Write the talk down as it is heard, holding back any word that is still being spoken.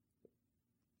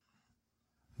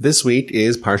This week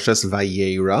is Parshas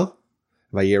Vayeira.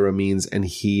 Vayeira means, and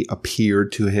he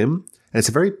appeared to him. And it's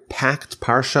a very packed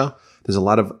Parsha. There's a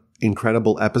lot of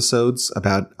incredible episodes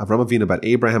about Avraham Avinu, about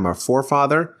Abraham, our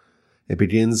forefather. It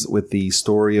begins with the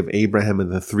story of Abraham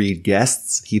and the three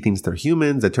guests. He thinks they're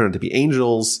humans. They turn out to be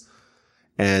angels.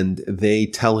 And they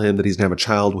tell him that he's going to have a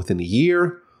child within a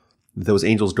year. Those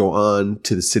angels go on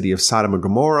to the city of Sodom and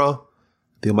Gomorrah.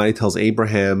 The Almighty tells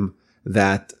Abraham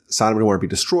that Sodom and Gomorrah be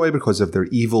destroyed because of their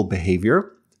evil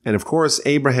behavior. And of course,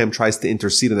 Abraham tries to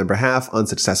intercede on their behalf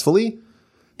unsuccessfully.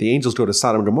 The angels go to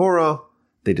Sodom and Gomorrah.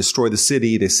 They destroy the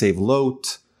city. They save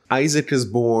Lot. Isaac is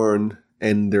born.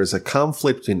 And there's a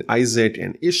conflict between Isaac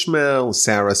and Ishmael.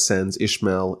 Sarah sends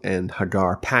Ishmael and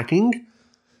Hagar packing.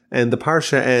 And the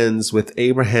Parsha ends with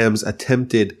Abraham's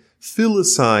attempted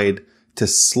filicide to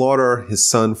slaughter his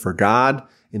son for God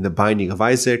in the binding of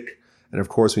Isaac. And of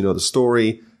course, we know the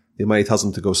story. The Almighty tells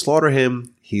him to go slaughter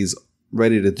him. He's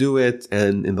ready to do it.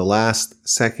 And in the last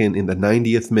second, in the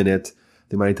 90th minute,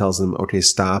 the Almighty tells him, okay,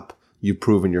 stop. You've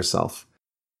proven yourself.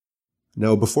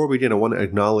 Now, before we begin, I want to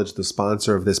acknowledge the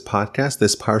sponsor of this podcast.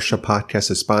 This Parsha podcast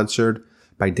is sponsored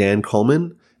by Dan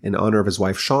Coleman in honor of his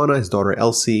wife, Shauna, his daughter,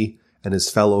 Elsie, and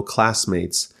his fellow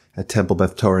classmates at Temple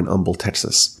Beth Torah in Humble,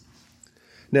 Texas.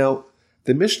 Now,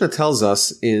 the Mishnah tells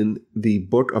us in the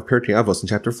book of Pirkei Avos in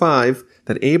chapter 5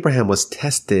 that Abraham was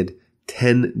tested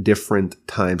 10 different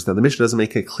times. Now, the Mishnah doesn't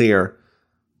make it clear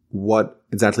what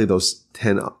exactly those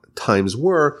 10 times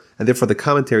were, and therefore the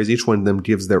commentaries, each one of them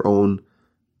gives their own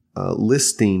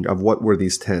listing of what were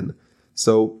these 10.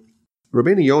 So,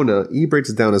 Rabbeinu Yonah, he breaks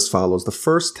it down as follows. The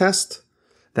first test,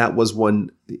 that was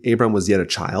when Abraham was yet a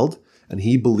child, and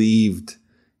he believed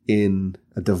in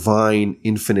a divine,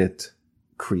 infinite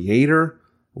creator,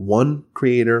 one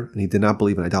creator, and he did not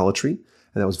believe in idolatry.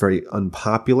 And that was very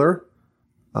unpopular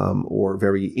or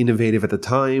very innovative at the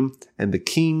time. And the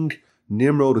king,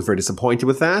 Nimrod, was very disappointed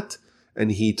with that.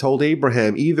 And he told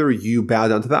Abraham, either you bow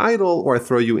down to the idol or I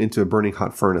throw you into a burning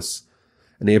hot furnace.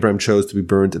 And Abraham chose to be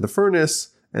burned in the furnace,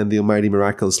 and the Almighty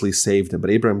miraculously saved him. But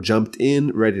Abraham jumped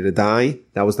in, ready to die.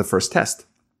 That was the first test.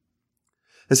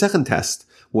 The second test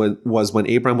was when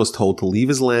Abraham was told to leave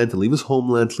his land, to leave his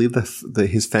homeland, to leave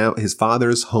his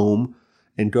father's home,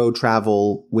 and go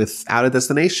travel without a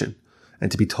destination.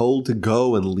 And to be told to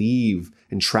go and leave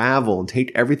and travel and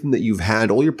take everything that you've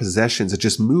had, all your possessions, and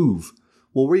just move.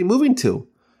 Well, where are you moving to?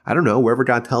 I don't know. Wherever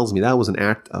God tells me. That was an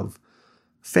act of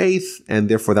faith, and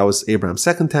therefore that was Abraham's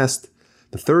second test.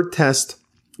 The third test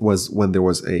was when there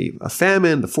was a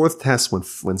famine. The fourth test,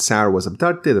 when Sarah was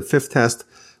abducted. The fifth test,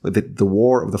 the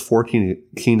war of the 14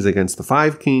 kings against the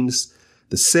 5 kings.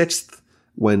 The sixth,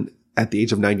 when at the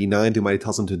age of 99, the Almighty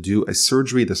tells him to do a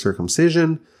surgery, the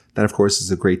circumcision. That, of course, is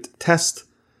a great test.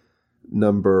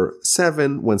 Number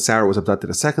 7, when Sarah was abducted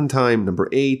a second time. Number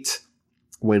 8,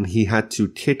 when he had to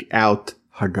kick out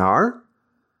Hagar.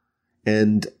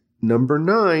 And number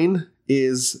 9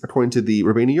 is, according to the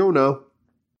Rabbeinu Yonah,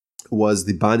 was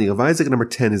the binding of Isaac. Number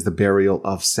 10 is the burial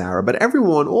of Sarah. But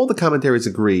everyone, all the commentaries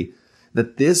agree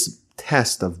that this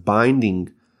test of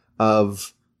binding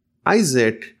of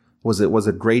Isaac was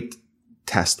a great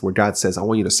test where God says, I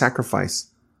want you to sacrifice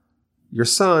your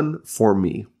son for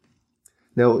me.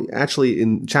 Now, actually,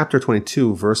 in chapter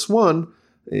 22, verse 1,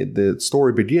 the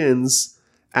story begins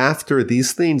after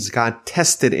these things, God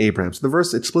tested Abraham. So the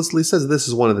verse explicitly says this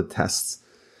is one of the tests.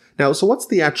 Now, so what's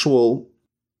the actual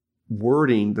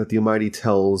wording that the Almighty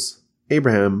tells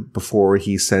Abraham before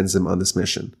he sends him on this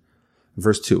mission?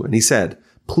 Verse 2, and he said,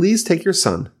 please take your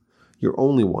son, your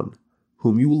only one,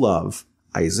 whom you love,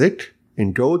 Isaac,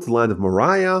 and go to the land of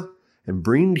Moriah and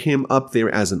bring him up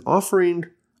there as an offering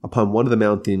upon one of the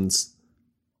mountains,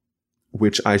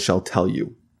 which I shall tell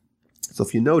you. So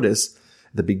if you notice,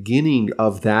 the beginning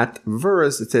of that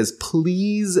verse, it says,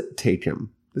 please take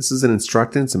him. This is an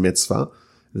instruction, it's a mitzvah.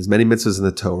 There's many mitzvahs in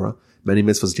the Torah, many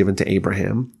mitzvahs given to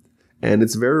Abraham. And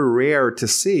it's very rare to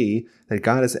see that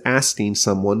God is asking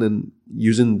someone and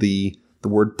using the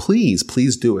word please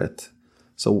do it.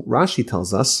 So Rashi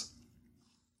tells us,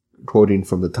 quoting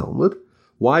from the Talmud,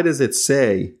 why does it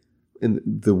say in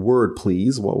the word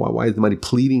please? Why is the Almighty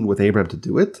pleading with Abraham to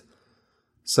do it?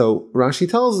 So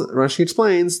Rashi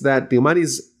explains that the Almighty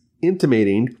is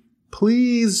intimating,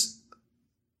 please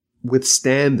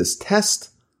withstand this test.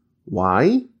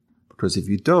 Why? Because if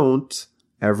you don't,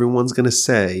 everyone's going to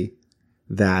say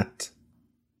that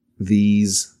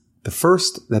the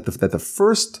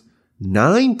first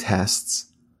 9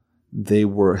 tests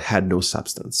had no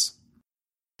substance.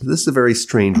 This is a very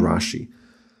strange Rashi.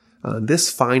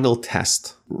 This final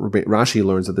test, Rashi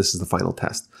learns that this is the final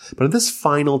test. But in this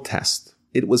final test,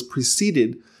 it was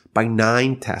preceded by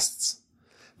 9 tests.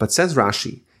 But says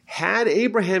Rashi, had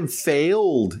Abraham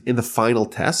failed in the final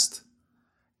test,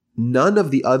 none of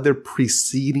the other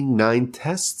preceding 9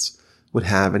 tests would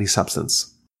have any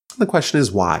substance. The question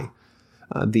is why?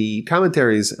 The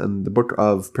commentaries in the book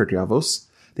of Pirkei Avos,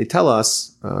 they tell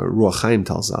us, Ruach Chaim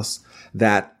tells us,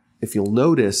 that if you'll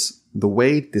notice, the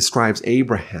way it describes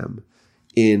Abraham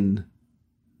in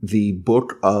the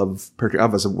book of Pirkei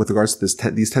Avos with regards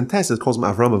to these 10 tests, it calls him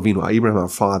Avram Avinu, Abraham our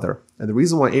father. And the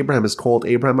reason why Abraham is called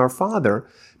Abraham our father,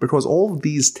 because all of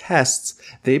these tests,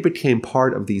 they became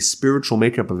part of the spiritual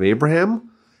makeup of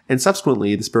Abraham, and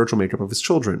subsequently the spiritual makeup of his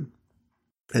children.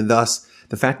 And thus,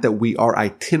 the fact that we are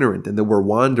itinerant and that we're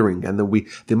wandering and that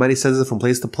the Almighty sends us from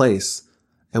place to place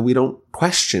and we don't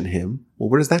question him, well,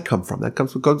 where does that come from? It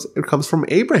comes from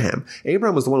Abraham.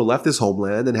 Abraham was the one who left his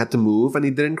homeland and had to move, and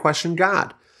he didn't question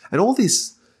God. And all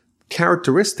these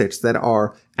characteristics that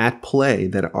are at play,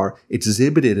 that are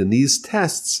exhibited in these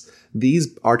tests,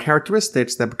 these are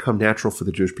characteristics that become natural for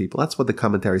the Jewish people. That's what the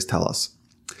commentaries tell us.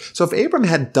 So if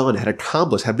Abraham had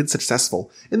accomplished, had been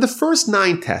successful in the first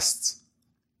 9 tests,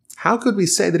 how could we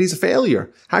say that he's a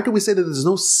failure? How could we say that there's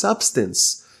no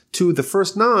substance to the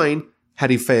first 9 had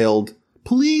he failed?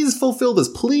 Please fulfill this.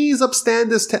 Please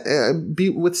withstand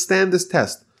this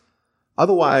test.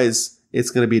 Otherwise, it's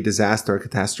going to be a disaster, a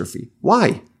catastrophe.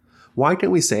 Why? Why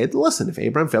can't we say, listen, if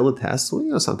Abraham failed a test,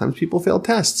 well, sometimes people fail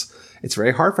tests. It's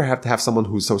very hard to have someone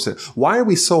who's so sick. Why are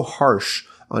we so harsh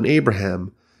on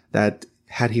Abraham that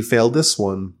had he failed this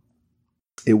one,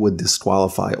 it would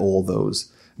disqualify all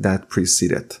those that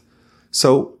precede it?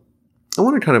 So I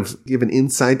want to kind of give an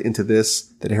insight into this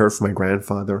that I heard from my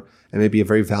grandfather, and maybe a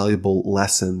very valuable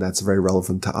lesson that's very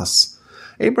relevant to us.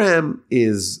 Abraham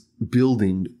is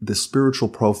building the spiritual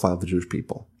profile of the Jewish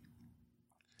people.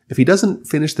 If he doesn't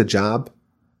finish the job,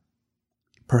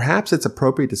 perhaps it's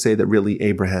appropriate to say that really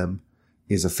Abraham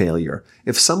is a failure.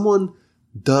 If someone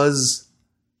does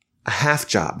a half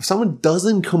job, if someone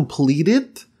doesn't complete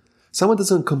it, someone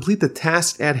doesn't complete the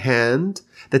task at hand,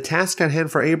 the task at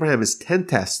hand for Abraham is 10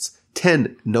 tests,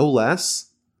 10 no less,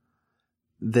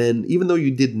 then even though you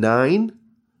did 9,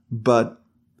 but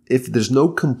if there's no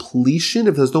completion,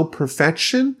 if there's no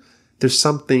perfection,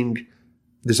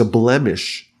 there's a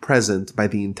blemish present by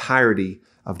the entirety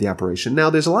of the operation. Now,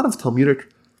 there's a lot of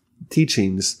Talmudic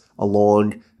teachings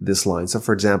along this line. So,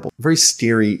 for example, a very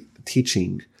scary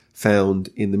teaching found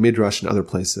in the Midrash and other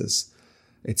places.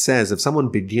 It says if someone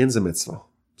begins a mitzvah,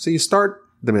 so you start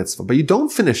the mitzvah, but you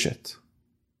don't finish it.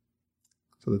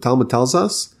 So the Talmud tells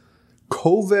us,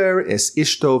 Kover es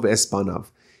ishtov es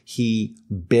banav. He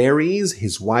buries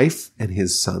his wife and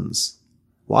his sons.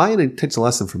 Why? And it takes a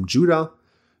lesson from Judah.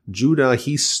 Judah,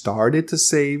 he started to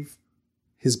save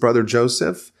his brother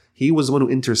Joseph. He was the one who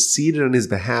interceded on his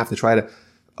behalf to try to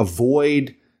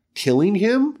avoid killing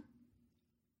him.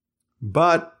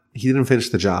 But he didn't finish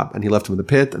the job, and he left him in the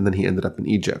pit, and then he ended up in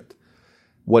Egypt.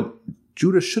 What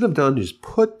Judah should have done is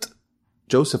put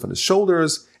Joseph on his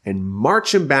shoulders and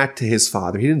march him back to his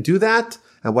father. He didn't do that,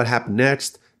 and what happened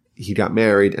next? He got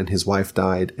married, and his wife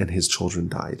died, and his children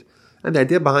died. And the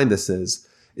idea behind this is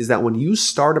that when you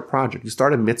start a project, you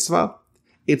start a mitzvah,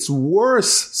 it's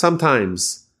worse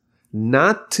sometimes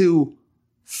not to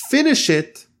finish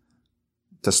it,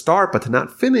 to start, but to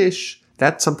not finish.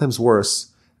 That's sometimes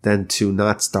worse than to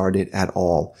not start it at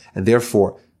all. And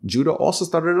therefore, Judah also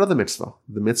started another mitzvah,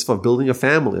 the mitzvah of building a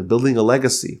family, of building a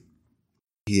legacy.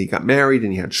 He got married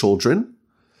and he had children,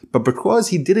 but because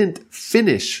he didn't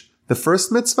finish the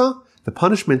first mitzvah, the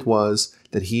punishment was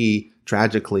that he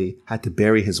tragically had to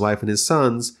bury his wife and his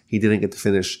sons. He didn't get to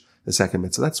finish the second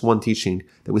mitzvah. That's one teaching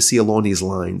that we see along these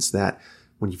lines, that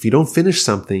if you don't finish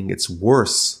something, it's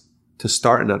worse to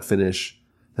start and not finish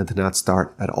than to not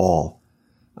start at all.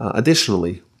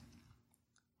 Additionally,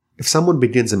 if someone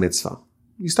begins a mitzvah,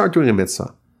 you start doing a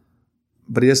mitzvah,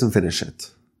 but he doesn't finish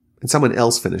it, and someone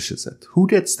else finishes it, who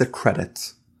gets the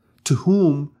credit? To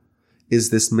whom is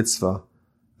this mitzvah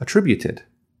attributed?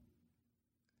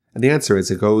 And the answer is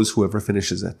it goes whoever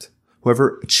finishes it.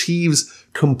 Whoever achieves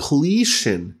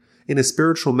completion in a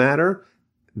spiritual matter,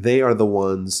 they are the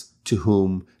ones to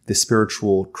whom the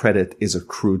spiritual credit is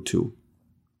accrued to.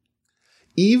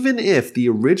 Even if the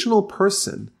original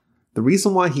person, the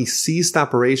reason why he ceased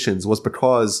operations was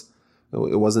because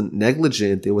it wasn't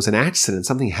negligent, it was an accident,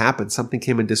 something happened, something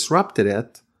came and disrupted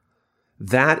it,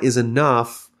 that is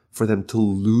enough for them to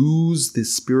lose the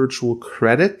spiritual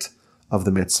credit of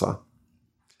the mitzvah.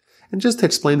 And just to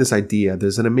explain this idea,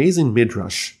 there's an amazing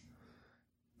midrash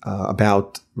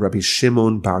about Rabbi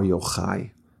Shimon Bar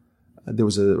Yochai.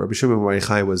 Rabbi Shimon Bar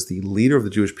Yochai was the leader of the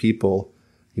Jewish people.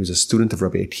 He was a student of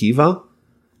Rabbi Akiva,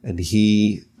 And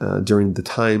he, during the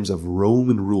times of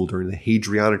Roman rule, during the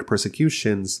Hadrianic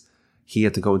persecutions, he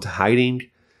had to go into hiding,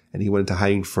 and he went into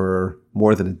hiding for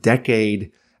more than a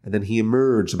decade. And then he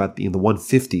emerged about in the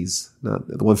 150s, not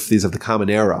the 150s of the Common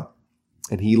Era,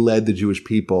 and he led the Jewish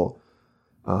people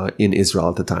in Israel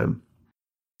at the time.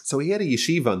 So he had a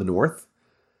yeshiva in the north,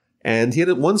 and he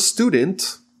had one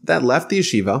student that left the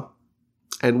yeshiva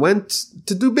and went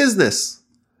to do business.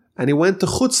 And he went to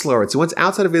Chutz La'aretz. He went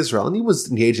outside of Israel, and he was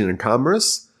engaging in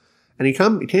commerce. And he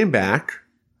came back,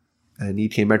 and he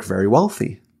came back very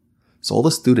wealthy. So all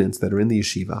the students that are in the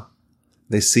yeshiva,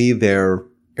 they see their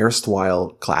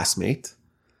erstwhile classmate.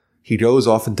 He goes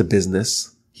off into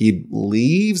business. He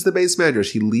leaves the base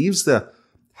medrash. He leaves the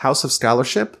house of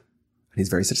scholarship, and he's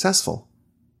very successful.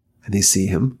 And they see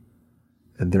him,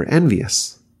 and they're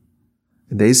envious.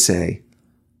 And they say,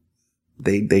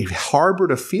 they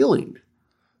harbored a feeling,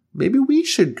 maybe we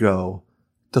should go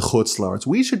to Chutz La'aretz.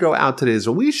 We should go out to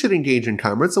Israel. We should engage in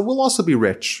commerce, and we'll also be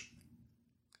rich.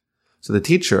 So the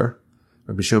teacher,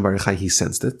 Rabbi Shimon Bar Yochai, he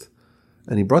sensed it,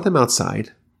 and he brought them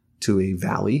outside to a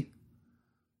valley,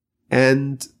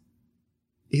 and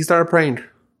he started praying.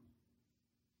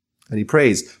 And he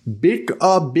prays,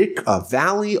 Bik'ah,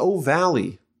 valley, O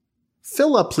valley,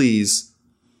 fill up, please,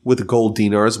 with gold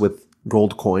dinars, with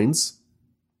gold coins.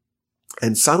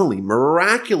 And suddenly,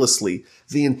 miraculously,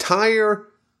 the entire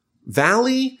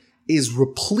valley is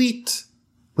replete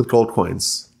with gold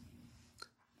coins.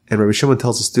 And Rabbi Shimon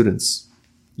tells the students,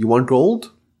 you want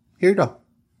gold? Here you go.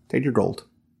 Take your gold.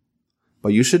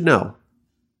 But you should know,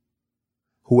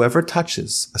 whoever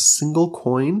touches a single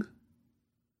coin,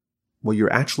 what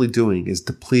you're actually doing is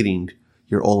depleting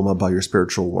your olam haba, your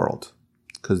spiritual world.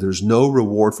 Because there's no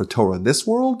reward for Torah in this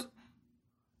world,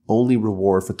 only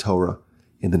reward for Torah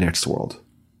in the next world.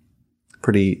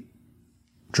 Pretty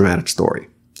dramatic story.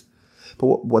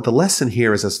 But what the lesson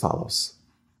here is as follows.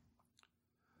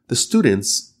 The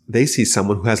students, they see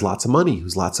someone who has lots of money,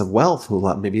 who's lots of wealth,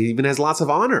 who maybe even has lots of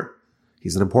honor.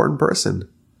 He's an important person.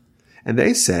 And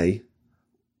they say,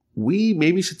 we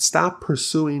maybe should stop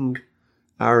pursuing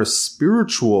our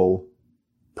spiritual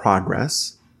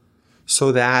progress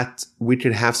so that we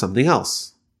could have something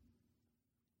else.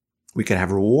 We could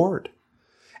have a reward.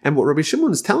 And what Rabbi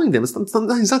Shimon is telling them, he's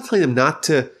not telling them not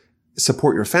to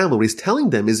support your family. What he's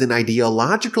telling them is an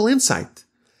ideological insight.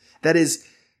 That is,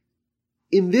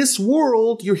 in this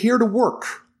world, you're here to work.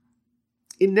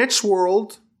 In next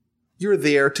world, you're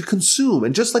there to consume.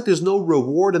 And just like there's no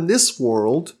reward in this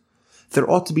world, there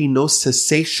ought to be no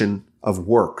cessation of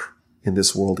work in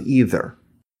this world either.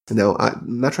 Now,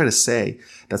 I'm not trying to say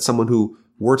that someone who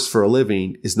works for a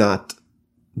living is not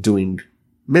doing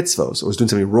mitzvos or is doing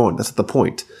something wrong. That's not the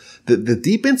point. The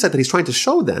deep insight that he's trying to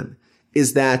show them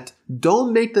is that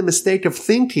don't make the mistake of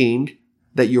thinking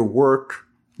that your work,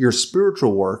 your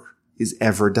spiritual work, is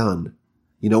ever done.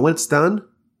 You know when it's done?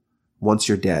 Once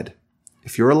you're dead.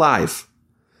 If you're alive,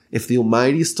 if the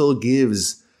Almighty still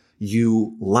gives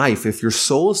you life, if your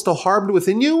soul is still harbored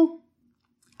within you,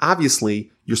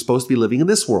 obviously you're supposed to be living in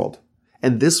this world.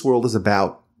 And this world is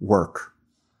about work.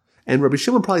 And Rabbi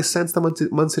Shimon probably sensed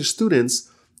amongst his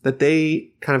students that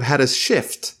they kind of had a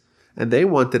shift and they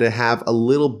wanted to have a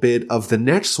little bit of the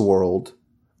next world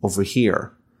over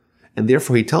here. And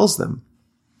therefore he tells them,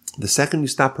 the second you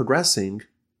stop progressing,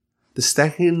 the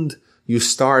second you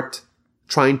start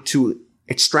trying to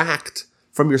extract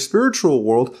from your spiritual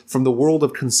world, from the world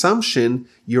of consumption,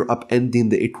 you're upending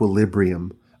the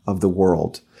equilibrium of the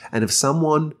world. And if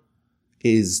someone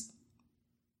is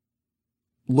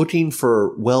looking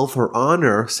for wealth or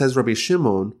honor, says Rabbi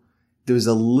Shimon, there's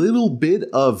a little bit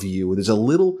of you, there's a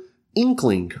little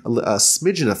inkling, a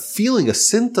smidgen, a feeling, a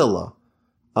scintilla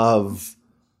of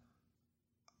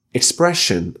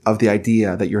expression of the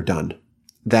idea that you're done,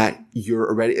 that you're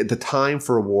already, the time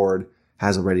for reward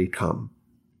has already come.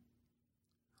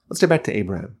 Let's get back to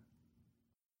Abraham.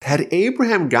 Had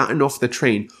Abraham gotten off the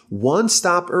train one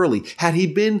stop early, had he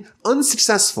been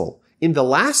unsuccessful in the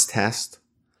last test,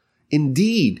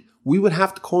 indeed, we would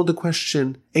have to call into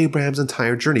question Abraham's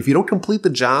entire journey. If you don't complete the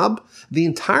job, the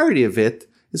entirety of it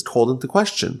is called into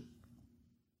question.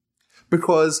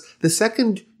 Because the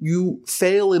second you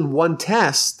fail in one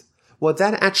test, what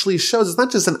that actually shows is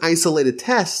not just an isolated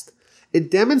test,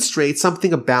 it demonstrates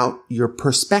something about your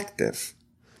perspective.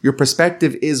 Your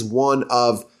perspective is one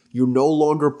of you're no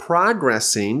longer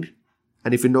progressing,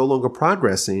 and if you're no longer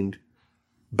progressing,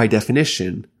 by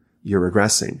definition, you're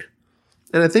regressing.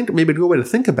 And I think maybe a good way to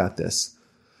think about this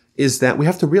is that we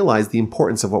have to realize the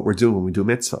importance of what we're doing when we do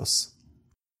mitzvos.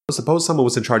 Suppose someone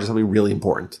was in charge of something really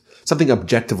important, something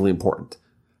objectively important,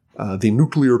 the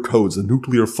nuclear codes, the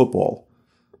nuclear football,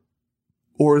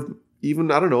 or even,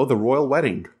 I don't know, the royal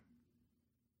wedding.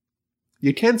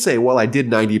 You can't say, well, I did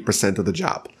 90% of the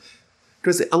job.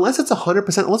 Because unless it's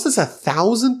 100%, unless it's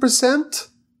 1,000%,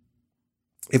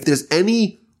 if there's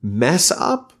any mess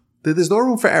up, there's no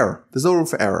room for error. There's no room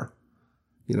for error.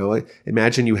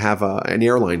 Imagine you have an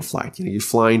airline flight. You're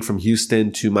flying from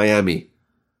Houston to Miami,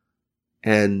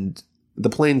 and the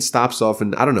plane stops off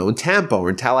in, I don't know, in Tampa or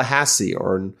in Tallahassee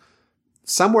or in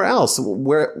somewhere else.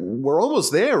 We're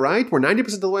almost there, right? We're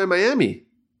 90% of the way in Miami.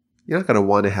 You're not going to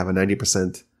want to have a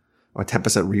 90% or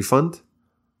 10% refund.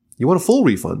 You want a full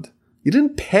refund. You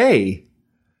didn't pay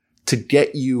to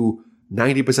get you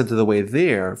 90% of the way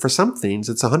there. For some things,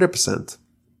 it's 100%.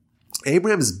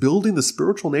 Abraham is building the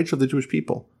spiritual nature of the Jewish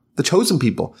people, the chosen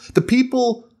people,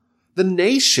 the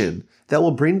nation that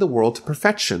will bring the world to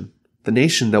perfection, the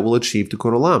nation that will achieve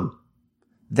Tikkun Olam.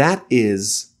 That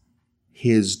is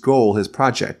his goal, his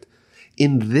project.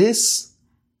 In this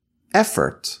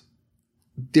effort,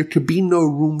 there could be no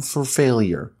room for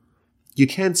failure. You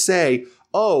can't say,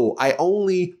 oh, I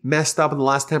only messed up in the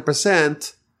last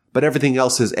 10%, but everything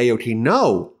else is A-OK.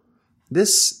 No,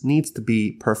 this needs to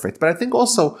be perfect. But I think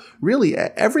also, really,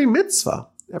 every mitzvah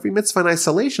in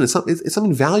isolation is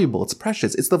something valuable. It's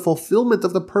precious. It's the fulfillment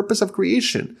of the purpose of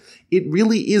creation. It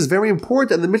really is very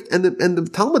important. And the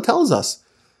Talmud tells us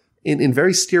in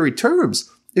very scary terms,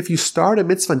 if you start a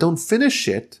mitzvah and don't finish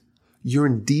it, you're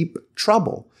in deep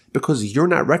trouble, because you're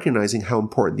not recognizing how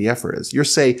important the effort is. You're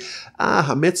saying,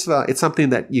 a mitzvah, it's something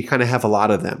that you kind of have a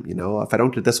lot of them. If I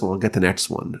don't get this one, I'll get the next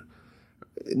one.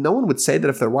 No one would say that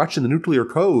if they're watching the nuclear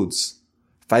codes.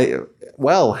 We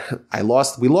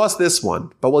lost this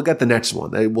one, but we'll get the next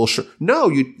one.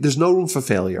 There's no room for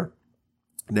failure.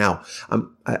 Now,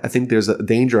 I think there's a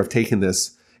danger of taking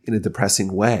this in a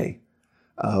depressing way,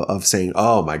 of saying,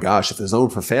 oh my gosh, if there's no room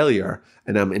for failure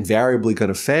and I'm invariably going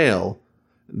to fail,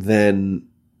 then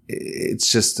it's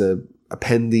just a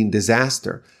pending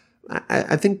disaster.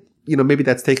 I think, maybe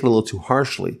that's taken a little too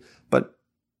harshly, but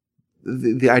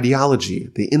the ideology,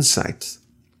 the insight,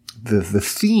 the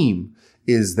theme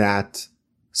is that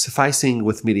sufficing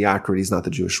with mediocrity is not the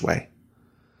Jewish way.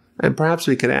 And perhaps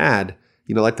we could add,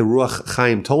 like the Ruach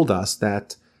Chaim told us,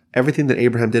 that everything that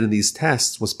Abraham did in these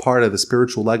tests was part of the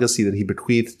spiritual legacy that he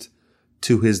bequeathed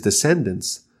to his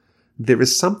descendants. There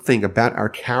is something about our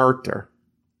character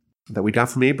that we got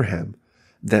from Abraham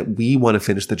that we want to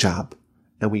finish the job,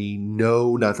 and we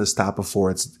know not to stop before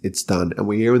it's done. And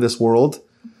we're here in this world,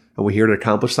 and we're here to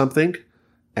accomplish something,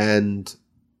 and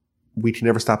we can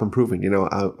never stop improving.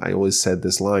 I always said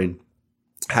this line: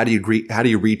 how do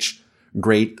you reach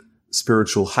great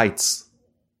spiritual heights?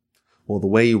 Well, the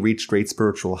way you reach great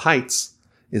spiritual heights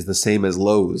is the same as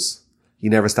Lowe's. You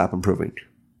never stop improving.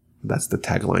 That's the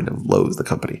tagline of Lowe's, the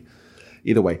company.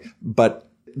 Either way, but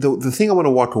the thing I want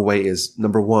to walk away is,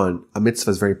 number one, a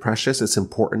mitzvah is very precious. It's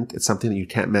important. It's something that you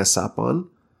can't mess up on.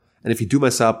 And if you do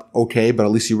mess up, okay, but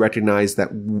at least you recognize that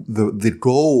the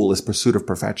goal is pursuit of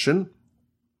perfection.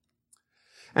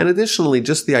 And additionally,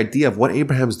 just the idea of what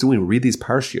Abraham's doing. We read these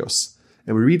parshios,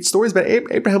 and we read stories about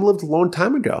Abraham lived a long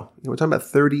time ago. We're talking about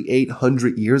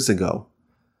 3,800 years ago.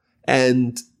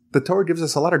 And the Torah gives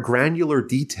us a lot of granular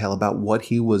detail about what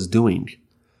he was doing.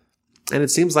 And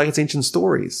it seems like it's ancient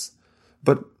stories.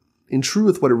 But in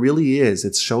truth, what it really is,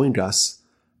 it's showing us,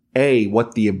 A,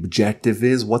 what the objective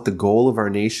is, what the goal of our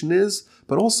nation is,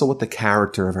 but also what the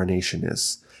character of our nation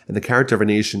is. And the character of our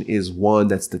nation is one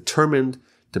that's determined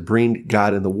to bring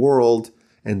God in the world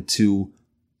and to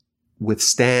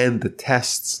withstand the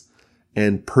tests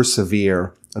and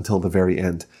persevere until the very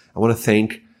end. I want to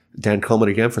thank Dan Coleman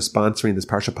again for sponsoring this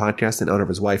Parsha podcast in honor of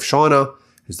his wife, Shauna,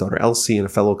 his daughter, Elsie,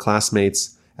 and fellow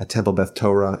classmates at Temple Beth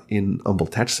Torah in Humble,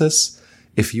 Texas.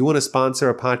 If you want to sponsor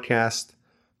a podcast,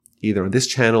 either on this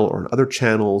channel or on other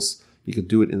channels, you could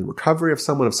do it in recovery of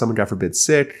someone, if someone, God forbid,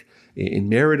 sick, in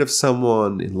merit of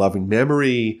someone, in loving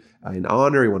memory, in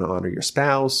honor. You want to honor your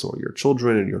spouse or your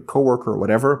children and your coworker or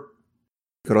whatever.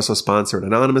 You could also sponsor it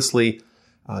anonymously.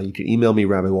 You can email me,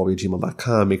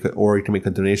 rabbiwalby@gmail.com, or you can make a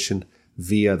donation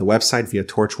via the website, via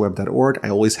torchweb.org. I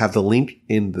always have the link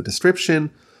in the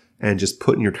description, and just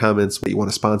put in your comments what you want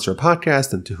to sponsor a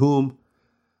podcast and to whom.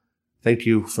 Thank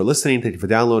you for listening. Thank you for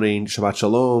downloading. Shabbat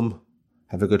Shalom.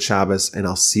 Have a good Shabbos, and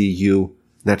I'll see you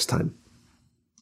next time.